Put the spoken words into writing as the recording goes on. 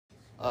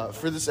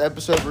For this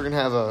episode, we're going to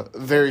have a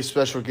very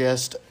special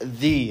guest,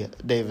 the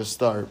Davis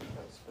Tharp.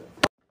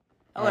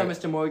 Hello,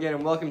 Mr. Morgan,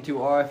 and welcome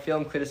to our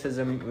film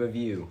criticism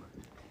review.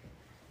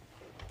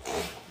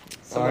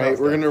 We're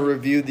going to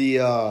review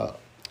the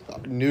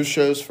new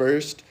shows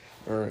first,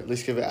 or at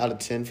least give it out of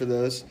 10 for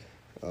those.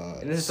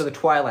 And this is for the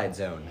Twilight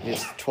Zone.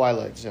 It's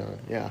Twilight Zone,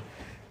 yeah.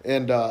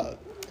 And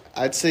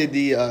I'd say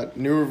the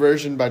newer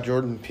version by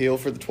Jordan Peele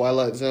for the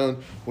Twilight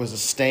Zone was a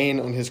stain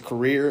on his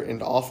career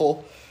and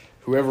awful.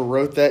 Whoever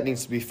wrote that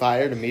needs to be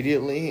fired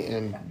immediately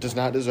and does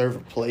not deserve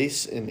a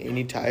place in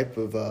any type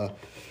of,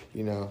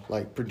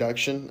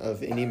 production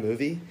of any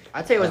movie.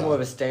 I'd say it was more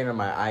of a stain on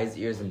my eyes,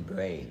 ears, and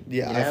brain.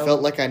 Yeah, I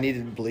felt like I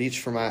needed bleach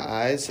for my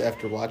eyes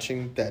after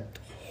watching that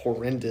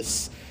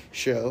horrendous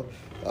show.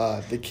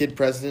 The Kid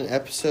President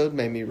episode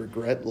made me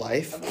regret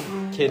life.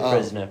 Kid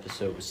President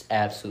episode was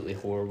absolutely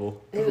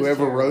horrible.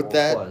 Whoever wrote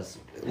that was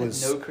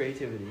no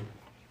creativity.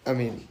 I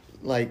mean,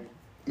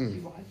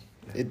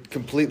 it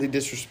completely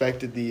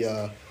disrespected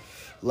the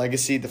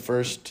legacy the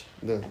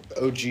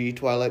OG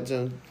Twilight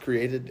Zone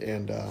created,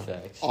 and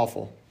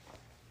awful.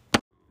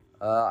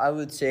 I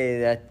would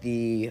say that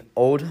the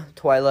old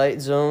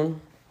Twilight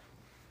Zone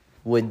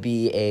would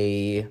be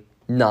a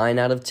 9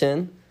 out of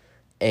 10.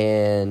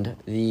 And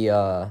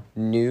the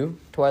new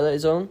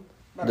Twilight Zone,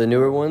 the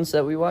newer ones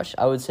that we watched,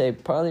 I would say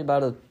probably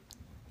about a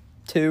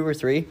 2 or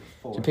 3,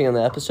 depending on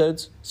the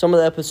episodes. Some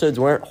of the episodes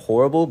weren't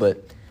horrible,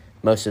 but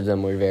most of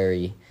them were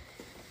very,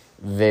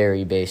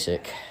 very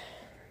basic.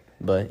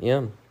 But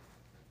yeah.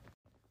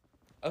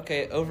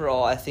 Okay,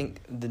 overall, I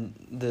think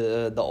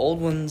the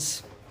old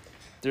ones,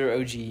 they're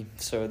OG,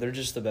 so they're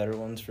just the better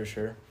ones for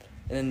sure.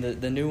 And then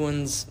the new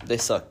ones, they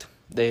sucked.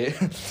 They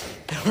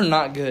were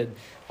not good.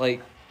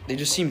 They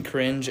just seemed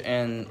cringe,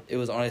 and it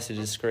was honestly a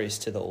disgrace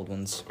to the old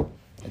ones.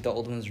 The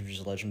old ones are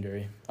just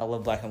legendary. I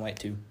love black and white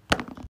too.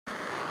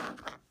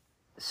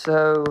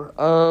 So,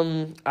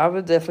 I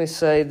would definitely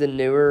say the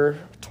newer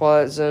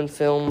Twilight Zone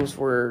films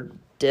were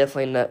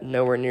definitely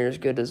nowhere near as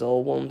good as the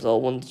old ones. The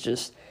old ones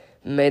just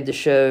made the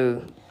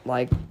show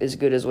as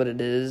good as what it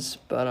is,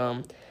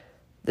 but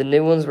the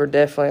new ones were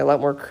definitely a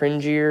lot more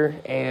cringier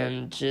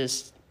and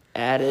just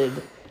added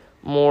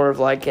more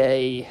of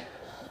a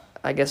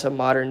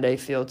modern day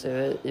feel to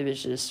it. It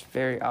was just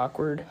very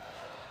awkward.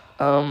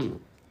 The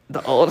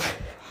old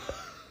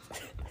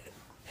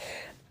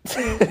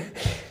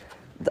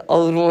the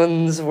old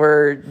ones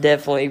were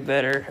definitely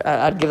better.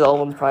 I'd give the old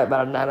ones probably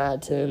about a 9 out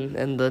of 10,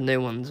 and the new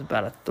ones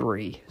about a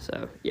 3.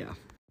 So yeah.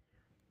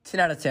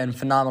 10 out of 10,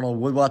 phenomenal.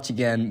 Would watch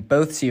again.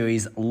 Both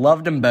series,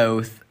 loved them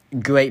both.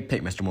 Great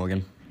pick, Mr.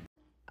 Morgan.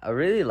 I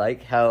really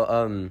like how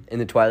in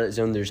the Twilight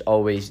Zone there's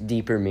always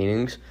deeper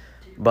meanings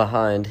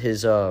behind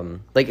his at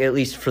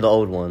least for the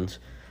old ones.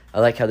 I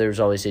like how there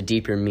was always a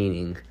deeper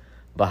meaning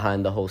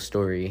behind the whole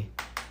story,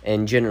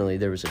 and generally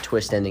there was a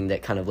twist ending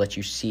that kind of let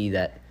you see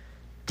that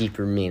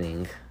deeper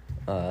meaning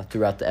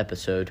throughout the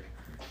episode.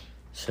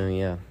 So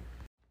yeah.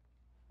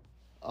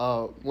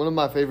 One of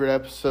my favorite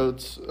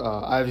episodes,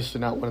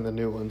 obviously not one of the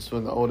new ones,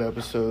 one of the old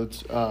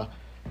episodes,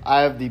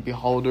 Eye of the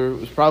Beholder. It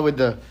was probably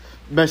the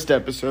best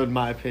episode in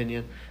my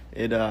opinion.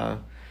 It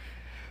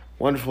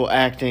wonderful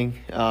acting.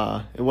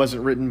 It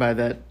wasn't written by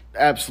that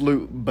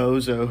absolute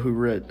bozo who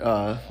wrote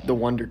The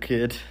Wonder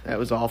Kid. That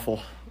was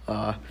awful.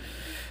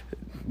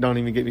 Don't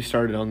even get me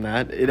started on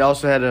that. It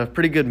also had a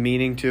pretty good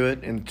meaning to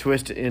it, and the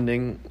twist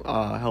ending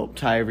helped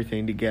tie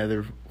everything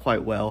together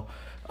quite well.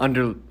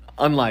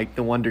 Unlike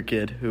The Wonder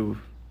Kid, who,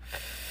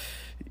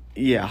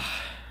 yeah.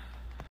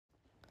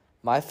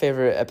 My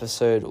favorite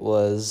episode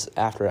was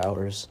After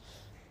Hours,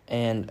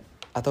 and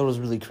I thought it was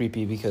really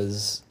creepy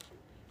because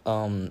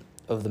of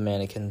the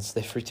mannequins.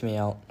 They freaked me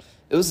out.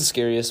 It was the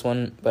scariest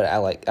one, but I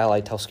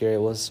liked how scary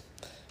it was.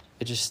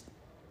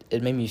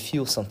 It made me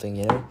feel something,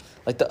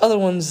 the other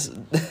ones,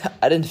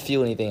 I didn't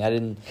feel anything. I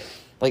didn't,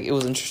 it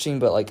was interesting,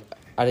 but,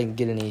 I didn't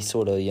get any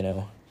sort of,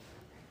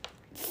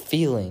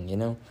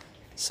 feeling,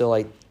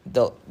 So,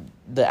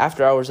 the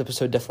After Hours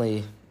episode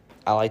definitely,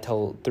 I liked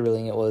how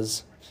thrilling it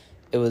was.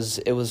 It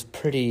was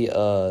pretty,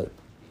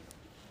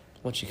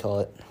 what you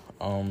call it?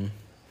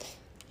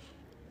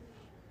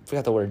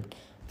 Forgot the word.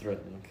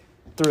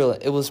 Thrilling.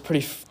 It was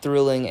pretty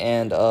thrilling,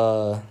 and it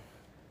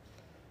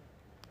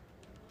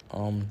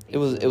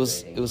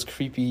was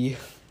creepy,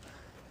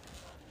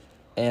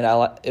 and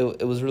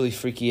it was really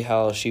freaky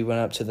how she went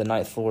up to the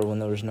ninth floor when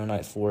there was no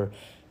ninth floor,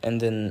 and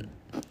then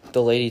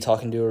the lady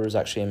talking to her was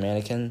actually a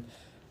mannequin,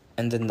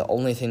 and then the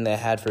only thing they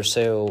had for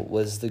sale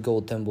was the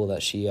gold thimble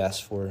that she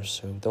asked for.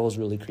 So that was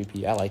really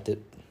creepy. I liked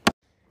it.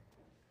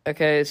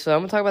 Okay, so I'm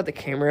going to talk about the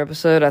camera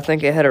episode. I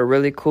think it had a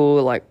really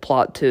cool,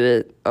 plot to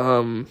it.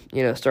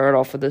 Started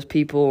off with those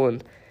people,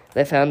 and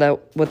they found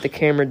out what the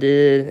camera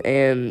did,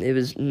 and it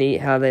was neat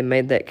how they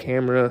made that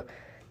camera.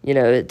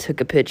 It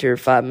took a picture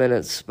 5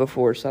 minutes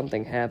before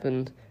something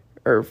happened,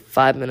 or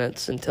 5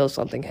 minutes until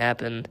something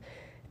happened.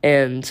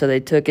 And so they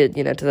took it,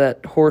 to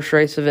that horse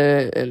race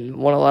event and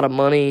won a lot of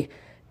money,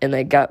 and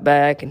they got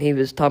back, and he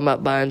was talking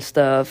about buying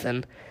stuff,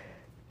 and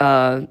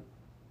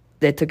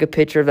they took a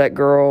picture of that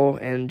girl,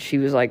 and she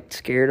was like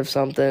scared of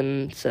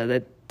something, so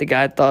that the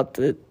guy thought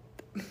that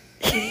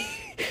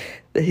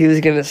that he was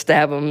gonna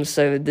stab him.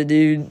 So the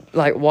dude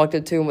like walked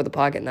up to him with a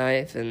pocket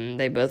knife, and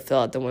they both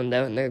fell out the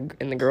window.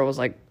 And the girl was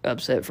like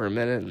upset for a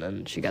minute, and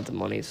then she got the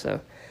money.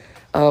 So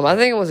I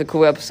think it was a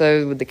cool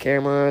episode with the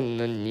camera, and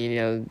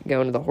then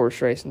going to the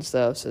horse race and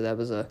stuff. So that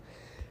was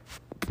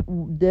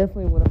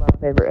definitely one of my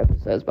favorite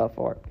episodes by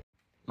far.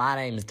 My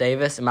name's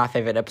Davis, and my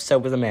favorite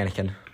episode was a mannequin.